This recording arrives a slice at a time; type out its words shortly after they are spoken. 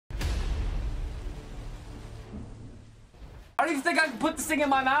How do you think I can put this thing in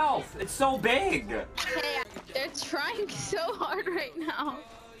my mouth? It's so big. Hey, they're trying so hard right now.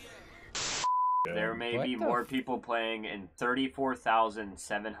 There may be more people playing in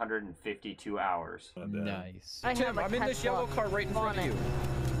 34,752 hours. Nice. Tim, I'm in this yellow car right in front of you.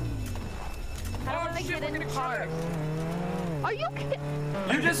 How do I get in the car? Are you kidding?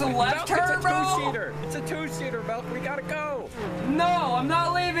 You just left her, bro? It's a two-seater, Milk. We gotta go. No, I'm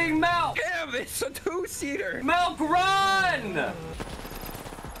not leaving Milk. Tim, it's a two-seater. Milk, run! Backing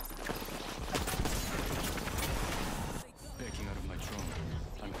out of my drone.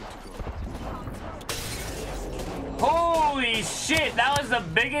 I'm good to go. Holy shit, that was the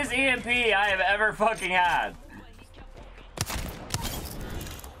biggest EMP I have ever fucking had.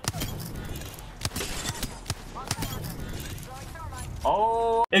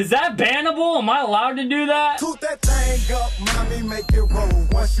 Oh, is that bannable? Am I allowed to do that? Toot that thing up, mommy, make it roll.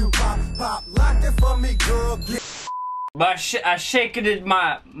 Once you pop, lock it for me, girl. I shaking it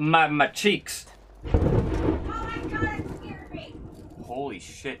my cheeks. Oh my god, it scared me. Holy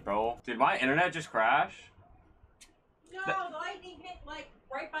shit, bro. Did my internet just crash? No, the lightning hit like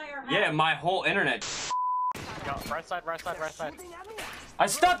right by our house. Yeah, my whole internet. Go, right side, right side, right side. I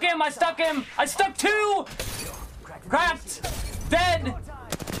stuck him, I stuck him! I stuck two! Cracked! Dead!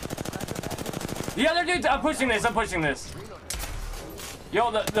 The other dude, I'm pushing this, I'm pushing this. Yo,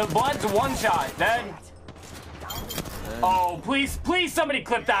 the blood's one shot, dead. Oh, please, please somebody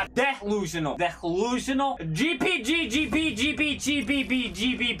clip that. Delusional. Delusional. GPG, GP, GP, GPP,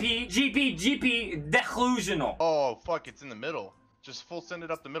 GPP, GP, GP, delusional. Oh, fuck, it's in the middle. Just full send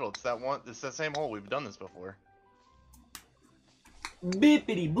it up the middle. It's that one, it's that same hole. We've done this before.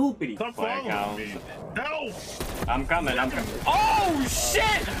 Bippity boopity. Stop following me. Help! I'm coming, I'm coming. Oh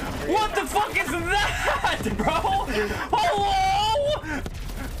shit! What the fuck is that, bro? Hello?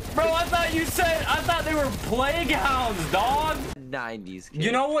 Bro, I thought they were plague hounds, dog. 90s kid.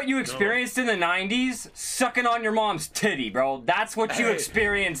 You know what you experienced in the 90s? Sucking on your mom's titty, bro. That's what you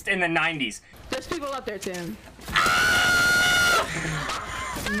experienced in the 90s. There's people up there, Tim.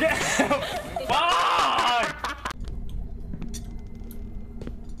 Fuck!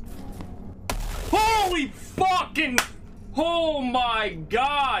 Holy fucking... Oh my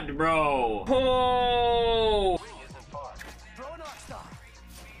god, bro. Oh.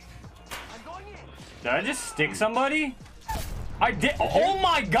 Did I just stick somebody? I did. Oh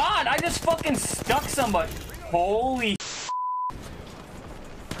my god, I just fucking stuck somebody. Holy...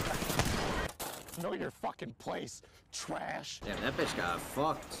 Know your fucking place, trash. Damn, that bitch got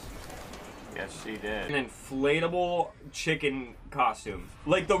fucked. Yes, she did. An inflatable chicken costume.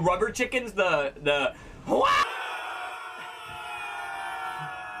 Like the rubber chickens, the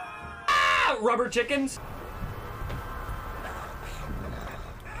rubber chickens.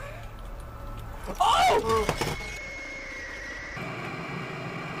 Oh!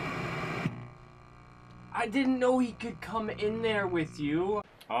 I didn't know he could come in there with you.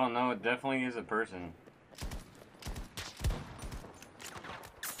 Oh no, it definitely is a person.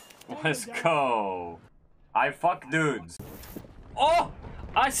 Let's go. I fuck dudes. Oh!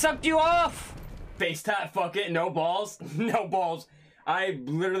 I sucked you off! Face tap, fuck it, no balls. No balls. I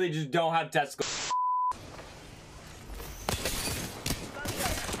literally just don't have testicles.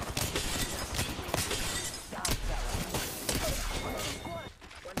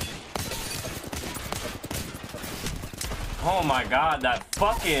 Oh my god, that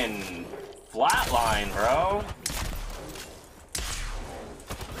fucking flatline, bro.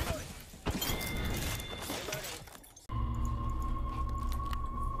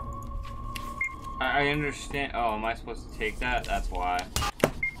 I understand. Oh, am I supposed to take that? That's why.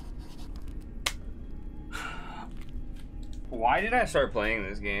 Why did I start playing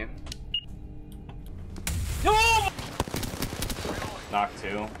this game? Oh! Knock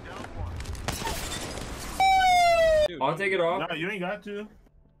two. I'll take it off. No, you ain't got to.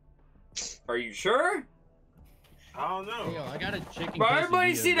 Are you sure? I don't know. Yo, I got a chicken. Bro,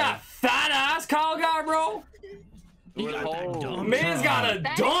 everybody see that fat ass Kyle guy, bro? Man's got a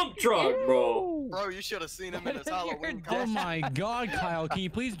dump truck, bro. Bro, you should have seen him in his Halloween Oh my god, Kyle, can you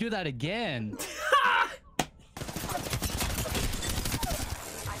please do that again?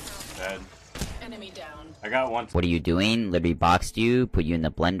 Dead. Enemy down. I got one. What are you doing? Literally boxed you, put you in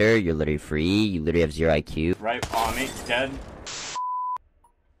the blender, you're literally free, you literally have 0 IQ. Right on me, dead.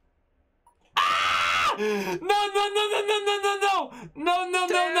 Ah! No, no, no, no, no, no, no, no! No, no,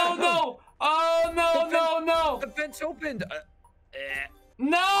 no, no, no! Oh, no, no, no! The vent's opened.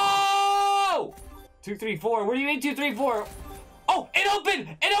 No! 2, 3, 4. What do you mean 2, 3, 4? Oh, it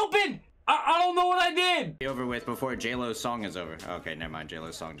opened! It opened! I don't know what I did! Be over with before J-Lo's song is over. Okay, never mind.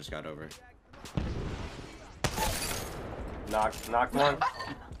 J-Lo's song just got over. Knocked one.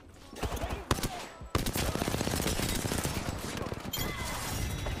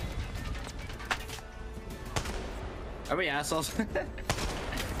 Are we assholes?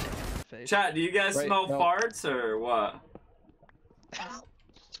 Chat, do you guys smell farts or what?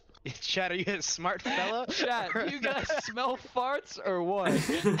 Chat, are you a smart fella? Chat, do you guys smell farts or what?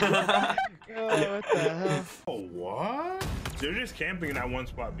 Oh, what the hell? Oh, what? They're just camping in that one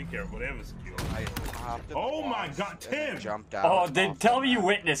spot. Be careful. They have a skill. Oh my god, Tim! Jumped out. Oh, then tell me you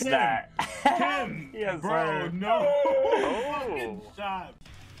witnessed that. Tim! Yes, bro, sir. no! Oh. Fucking shot.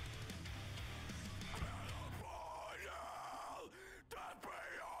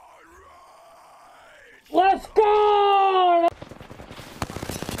 Let's go!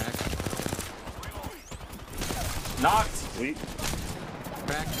 Knocked. Sweet.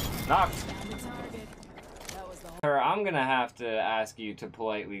 Knocked. Sir, I'm gonna have to ask you to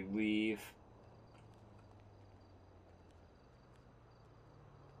politely leave.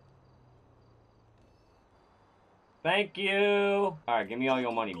 Thank you. Alright, give me all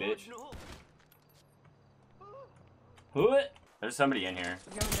your money, bitch. Who it? There's somebody in here.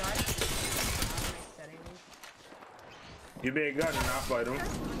 You be a gun and I'll fight him.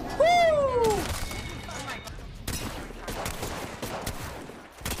 Woo!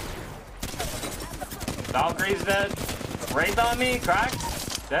 Valkyrie's dead. Wraith on me,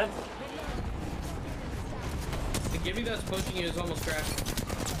 cracked. Dead. The Gibby that's pushing you is almost crashed.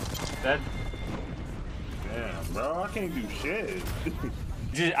 Dead. Damn, bro, I can't do shit.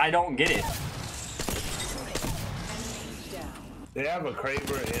 I don't get it. They have a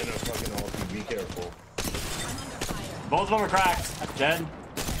Kraber and a fucking ulti. Be careful. Both of them are cracked. Dead.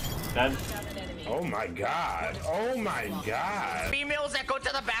 Dead. Oh my god. Oh my god. Females that go to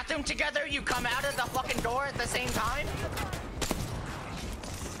the bathroom together, you come out of the fucking door at the same time?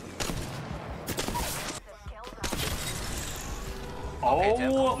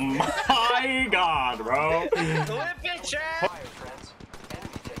 Oh my god, bro. Flip it, chat!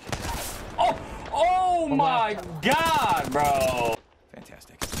 Oh my god, bro.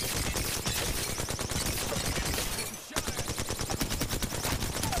 Fantastic.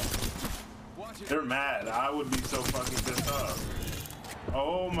 They're mad. I would be so fucking pissed off.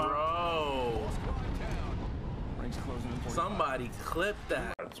 Oh my. Bro. Somebody clip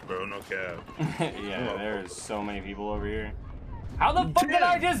that. Bro, no cap. Yeah, there's so many people over here. How the fuck did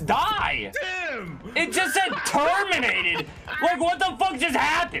I just die? Tim! It just said terminated. Like, what the fuck just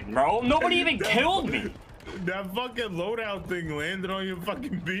happened, bro? Nobody even killed me. That fucking loadout thing landed on your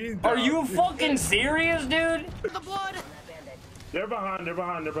fucking bean. Are you fucking serious, dude? The blood! They're behind.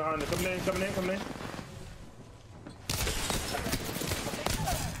 Coming in.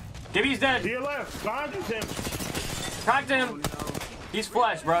 Gibby's dead. To your left. Behind you, Tim. Cracked him. He's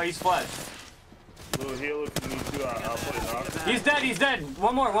flesh, bro. He's flesh. Little healer for me too. I'll put it off. He's dead.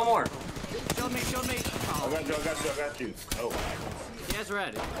 One more. Shield me. I got you. Oh. He has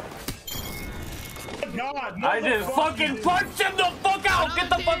red. God, I just fucking punched him the fuck out. Get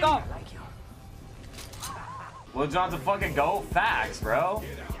the fuck up. Well, John's a fucking go. Facts, bro.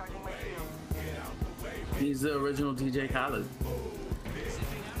 He's the original DJ Khaled.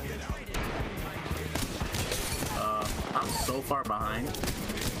 I'm so far behind.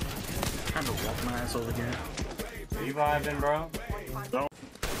 Time to walk my ass over here. You vibing, bro?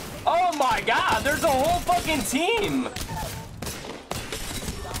 Oh my god, there's a whole fucking team!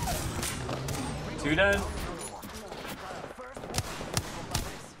 2 dead.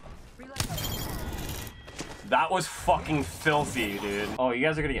 That was fucking filthy, dude. Oh, you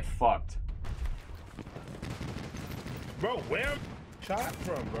guys are gonna get fucked. Bro, where shot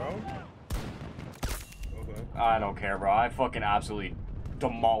from, bro? Okay. I don't care, bro. I fucking absolutely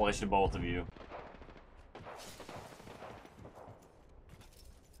demolished both of you.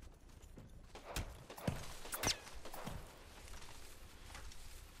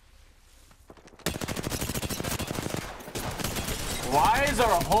 Why is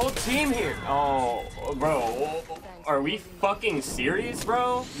our whole team here? Oh, bro. Are we fucking serious,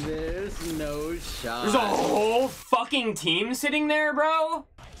 bro? There's no shot. There's a whole fucking team sitting there, bro?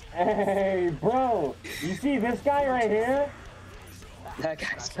 Hey, bro. You see this guy right here? That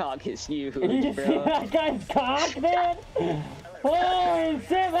guy's cock is huge, You see that guy's cock, man? Holy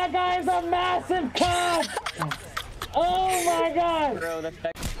shit, that guy is a massive cock! Oh my god! Bro, that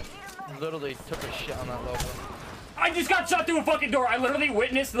literally took a shit on that logo. I just got shot through a fucking door. I literally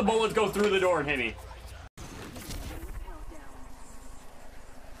witnessed the bullets go through the door and hit me.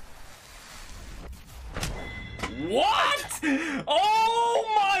 What? Oh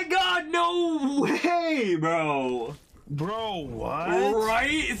my god, no way, bro. Bro, what?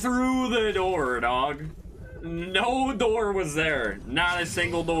 Right through the door, dog. No door was there. Not a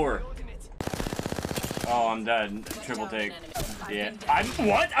single door. Oh, I'm dead. Triple take. Yeah.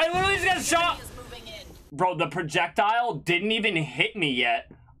 What? I literally just got shot. Bro, the projectile didn't even hit me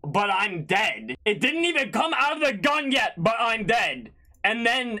yet, but I'm dead. It didn't even come out of the gun yet, but I'm dead. And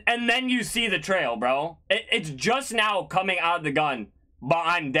then you see the trail, bro. It's just now coming out of the gun, but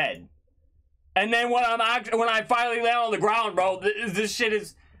I'm dead. And then when I finally land on the ground, bro, this shit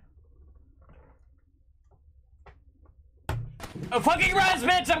is a fucking res,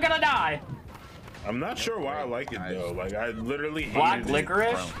 bitch. I'm gonna die. I'm not sure why I like it though. Like I literally hated Black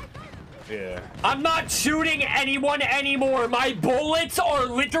licorice. Yeah. I'm not shooting anyone anymore. My bullets are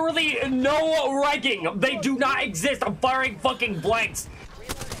literally no regging. They do not exist. I'm firing fucking blanks.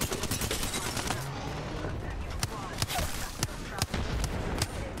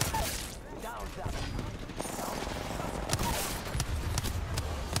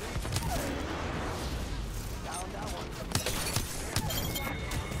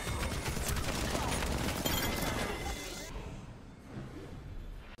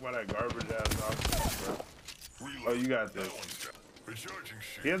 What a garbage ass option, bro. Oh, you got this.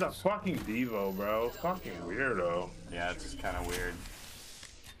 He has a fucking Devo, bro. Fucking weirdo. Yeah, it's kind of weird.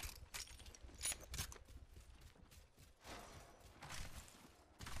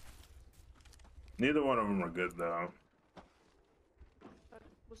 Neither one of them are good though.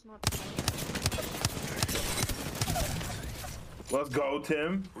 Let's go,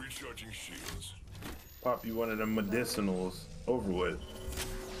 Tim. Recharging shields. Pop you one of them medicinals. Over with.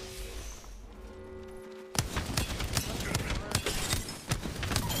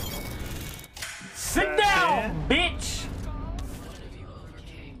 Sit down, bitch!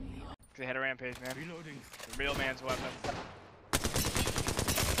 They had a rampage, man. Reloading. The real man's weapon.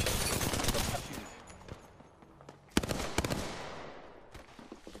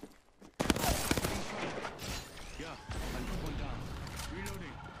 Yeah, I got one down.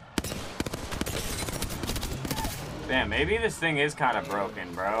 Reloading. Damn, maybe this thing is kind of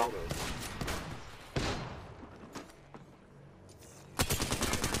broken, bro.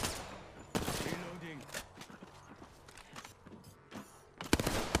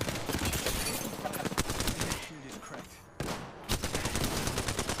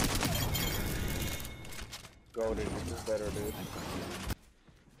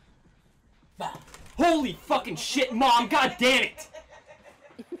 Holy fucking shit, Mom! God damn it!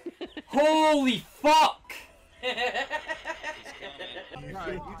 Holy fuck! You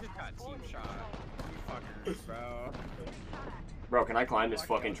just got team shot. You fuckers, bro. Bro, can I climb this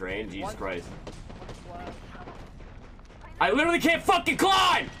fucking train? Jesus Christ. I literally can't fucking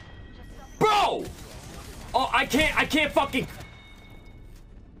climb! Bro! Oh, I can't fucking...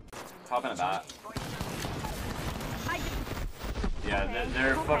 Top in a bat. Yeah,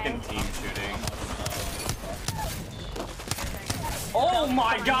 they're fucking team shooting. Oh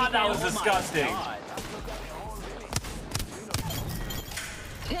my god, that was disgusting!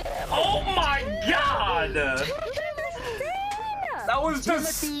 Oh my god! That was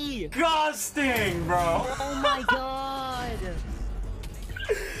disgusting, bro! Oh my god!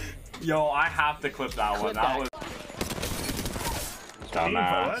 Yo, I have to clip that one. That was...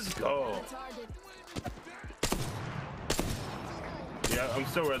 Dumbass. Let's go. Yeah, I'm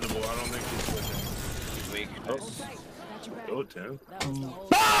still reservoir. I don't think he's with him. He's weak. Go, Tim.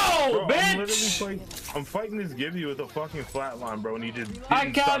 Bow, bitch! I'm fighting this Gibby with a fucking flatline, bro, and he just didn't I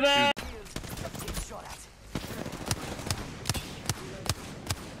got it!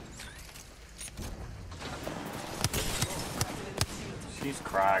 She's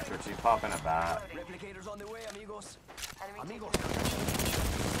cracked, but she's popping a bat. Replicators on the way, amigos. Amigos.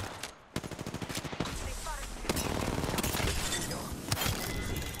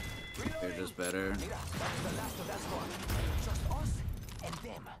 They're just better.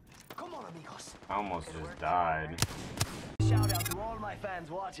 I almost just died. Shout out to all my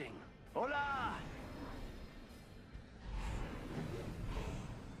fans watching. Hola!